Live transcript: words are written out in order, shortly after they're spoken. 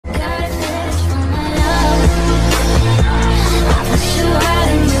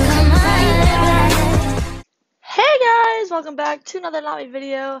welcome back to another Not Me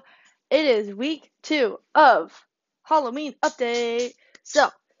video. It is week 2 of Halloween update. So,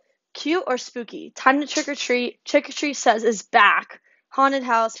 cute or spooky? Time to trick or treat. Trick or treat says is back. Haunted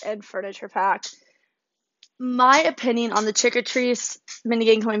house and furniture pack. My opinion on the trick or treat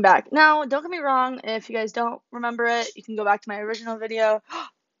minigame coming back. Now, don't get me wrong, if you guys don't remember it, you can go back to my original video.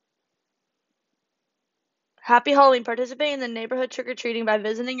 Happy Halloween. Participate in the neighborhood trick or treating by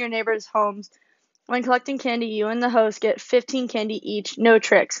visiting your neighbors' homes. When collecting candy, you and the host get 15 candy each, no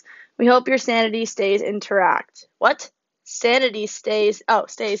tricks. We hope your sanity stays intact. What? Sanity stays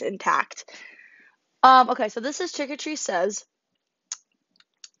intact. Okay, so this is Trick or Treat Says.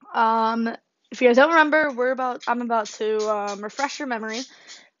 If you guys don't remember, I'm about to refresh your memory.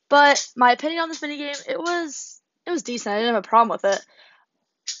 But my opinion on this minigame, it was decent. I didn't have a problem with it.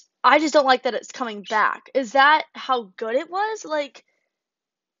 I just don't like that it's coming back. Is that how good it was? Like,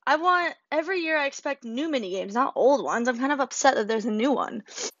 every year I expect new mini games, not old ones. I'm kind of upset that there's a new one.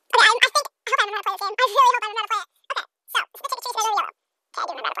 Okay, I hope I remember how to play this game. I really hope I remember how to play it. Okay, so, this is the trick or treat yellow. Okay, I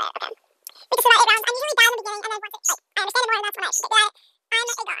do remember how to play it, okay. We just survive 8 rounds. I'm usually bad in the beginning, and then once it's, I understand it more, and that's when I should get good at it. I'm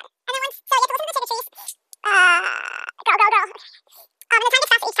a god. And then once, so you have to listen to the trick or treats. Go. And the time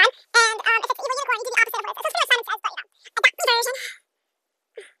gets faster each time, and if it's evil unicorn, you do the opposite of what it says. So it's pretty much Simon Says, but I got the version.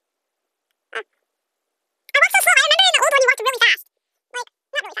 I walk so slow. I remember in the old one you walked really fast. Like,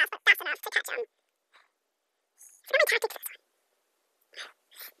 not really fast, but fast enough to catch him. What are my tactics for this one?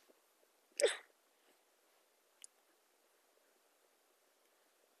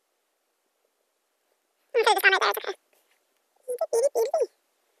 I'm gonna this down right there, it's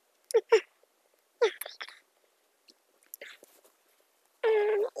okay.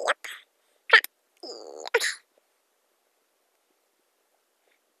 Yep. Crap. Okay.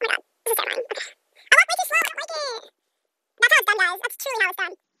 Oh my god, this is terrifying. Okay. I walk way too slow, I don't like it. That's how it's done, guys. That's truly how it's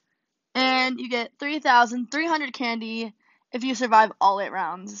done. And you get 3,300 candy if you survive all 8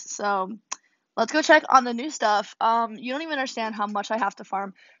 rounds. So, let's go check on the new stuff. You don't even understand how much I have to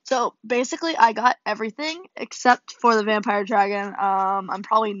farm. So, basically, I got everything except for the vampire dragon. I'm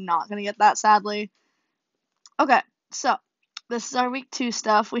probably not going to get that, sadly. Okay, so, this is our week 2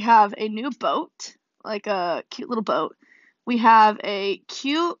 stuff. We have a new boat, like a cute little boat. We have a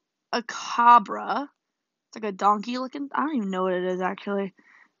cute cabra. It's like a donkey looking. I don't even know what it is, actually.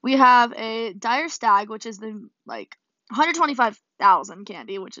 We have a dire stag, which is the, 125,000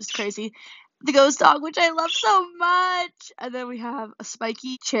 candy, which is crazy. The ghost dog, which I love so much. And then we have a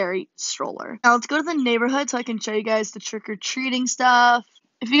spiky cherry stroller. Now let's go to the neighborhood so I can show you guys the trick-or-treating stuff.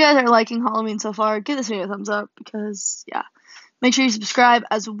 If you guys are liking Halloween so far, give this video a thumbs up because, yeah. Make sure you subscribe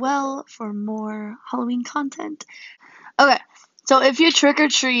as well for more Halloween content. Okay, so if you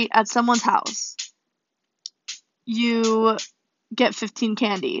trick-or-treat at someone's house, you get 15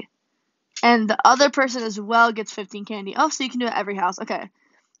 candy. And the other person as well gets 15 candy. Oh, so you can do it at every house. Okay.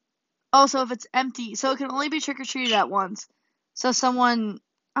 Also, if it's empty, so it can only be trick-or-treated at once. So I'm going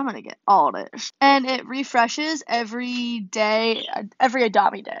to get all of it. And it refreshes every day, every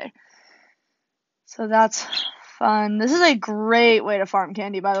Adopt Day. So that's fun. This is a great way to farm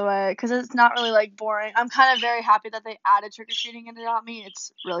candy, by the way, because it's not really, boring. I'm kind of very happy that they added trick-or-treating in Adopt Me.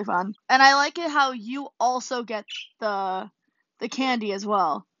 It's really fun. And I like it how you also get the candy as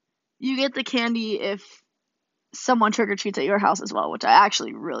well. You get the candy if someone trick-or-treats at your house as well, which I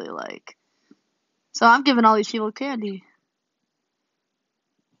actually really like. So I'm giving all these people candy.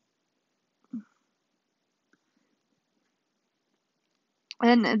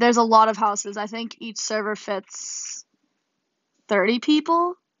 And there's a lot of houses. I think each server fits 30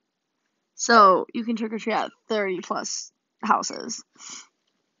 people. So you can trick-or-treat at 30 plus houses,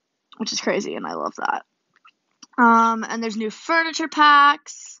 which is crazy, and I love that. And there's new furniture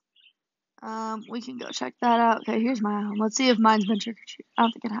packs. We can go check that out. Okay, here's my home. Let's see if mine's been trick-or-treated. I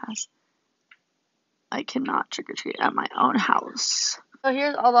don't think it has. I cannot trick-or-treat at my own house. So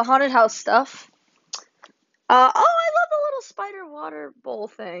here's all the haunted house stuff. I love the little spider water bowl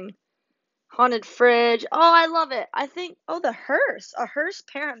thing. Haunted fridge. Oh, I love it. The hearse. A hearse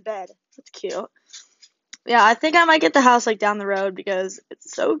parent bed. That's cute. Yeah, I think I might get the house, down the road because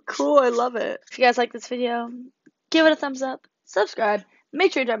it's so cool. I love it. If you guys like this video, give it a thumbs up. Subscribe.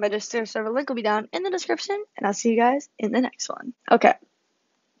 Make sure to join my Discord server. Link will be down in the description. And I'll see you guys in the next one. Okay.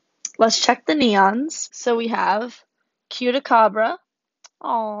 Let's check the neons. So we have Cutacabra.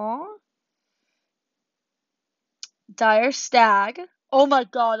 Aww. Dire Stag. Oh my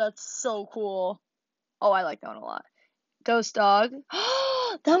god, that's so cool. Oh, I like that one a lot. Ghost Dog.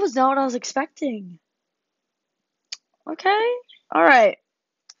 That was not what I was expecting. Okay. Alright.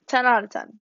 10 out of 10.